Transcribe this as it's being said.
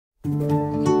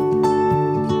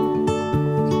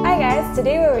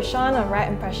Today we're with Shawn of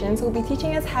RAD Impressions, who will be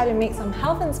teaching us how to make some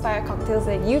health-inspired cocktails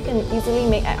that you can easily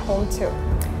make at home too.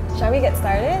 Shall we get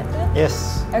started?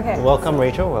 Yes. Okay. Welcome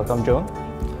Rachel, welcome Joan.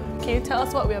 Can you tell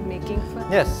us what we are making first?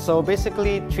 Yes, so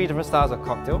basically 3 different styles of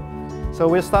cocktail. So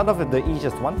we'll start off with the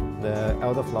easiest one, the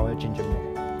elderflower ginger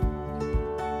ale.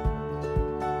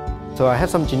 So I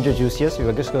have some ginger juice here, so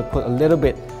we're just going to put a little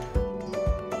bit.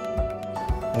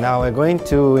 Now we're going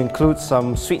to include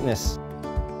some sweetness.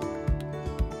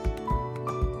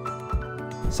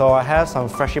 So I have some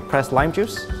freshly pressed lime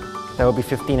juice. That will be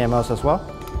 15 ml as well.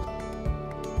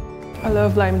 I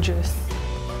love lime juice.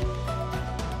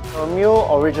 Our meal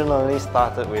originally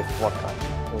started with vodka,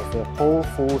 with a whole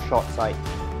full shot side.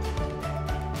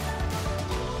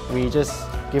 We just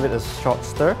give it a short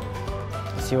stir,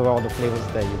 see all the flavors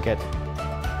that you get.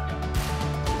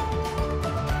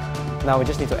 Now we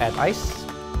just need to add ice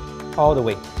all the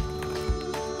way.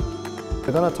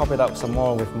 We're going to top it up some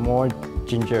more with more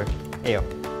ginger ale.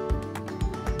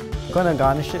 We're going to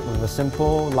garnish it with a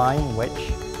simple lime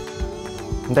wedge.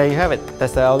 And there you have it.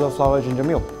 That's the elderflower ginger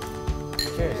ale.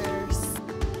 Cheers.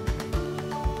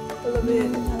 I love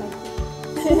it.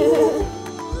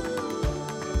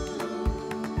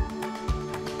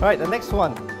 Alright, the next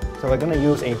one. So we're going to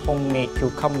use a homemade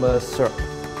cucumber syrup.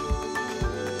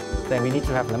 Then we need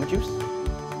to have lemon juice.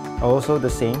 Also the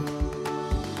same.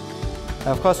 And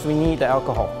of course we need the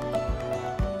alcohol.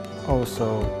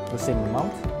 Also the same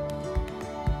amount.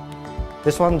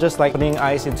 This one just like putting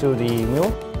ice into the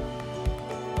meal.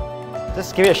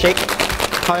 Just give it a shake,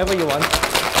 however you want.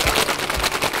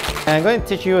 And I'm going to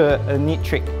teach you a neat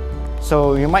trick.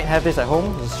 So you might have this at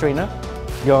home, the strainer.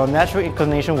 Your natural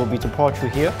inclination will be to pour through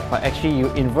here, but actually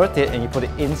you invert it and you put it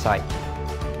inside.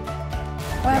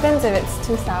 What happens if it's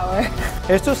too sour? If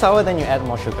it's too sour, then you add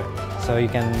more sugar. So you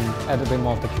can add a bit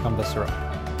more of the cucumber syrup.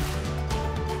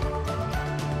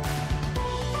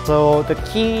 So the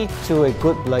key to a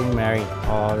good Bloody Mary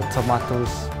or the tomatoes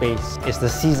base is the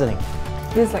seasoning.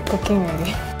 This is like cooking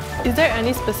already. Is there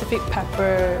any specific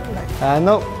pepper?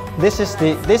 No, this is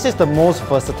the most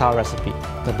versatile recipe,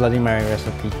 the Bloody Mary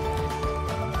recipe.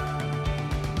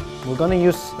 We're going to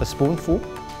use a spoonful.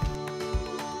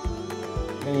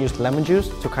 We're going to use lemon juice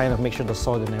to kind of make sure the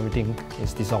salt and everything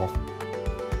is dissolved.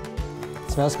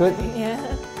 Smells good? Yeah.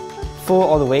 Full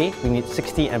all the way, we need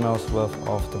 60 ml worth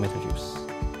of tomato juice.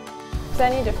 Is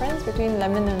there any difference between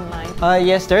lemon and lime?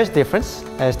 Yes, there is difference.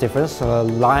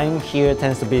 Lime here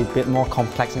tends to be a bit more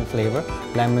complex in flavor.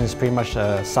 Lemon is pretty much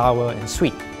sour and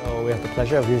sweet. So we have the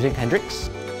pleasure of using Hendrix.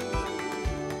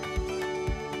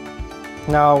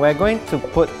 Now we're going to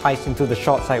put ice into the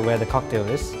short side where the cocktail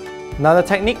is. Now the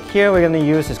technique here we're going to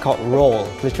use is called roll.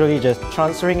 Literally just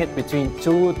transferring it between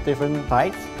 2 different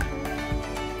sides.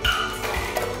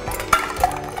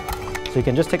 So you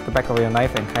can just take the back of your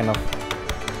knife and kind of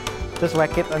just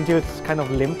whack it until it's kind of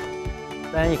limp.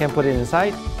 Then you can put it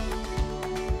inside.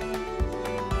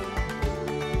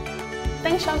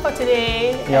 Thanks, Shawn, for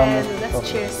today. Yeah, and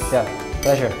let's cheers. Yeah,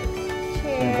 pleasure.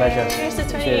 Cheers. Pleasure. Cheers to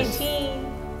 2018. Cheers.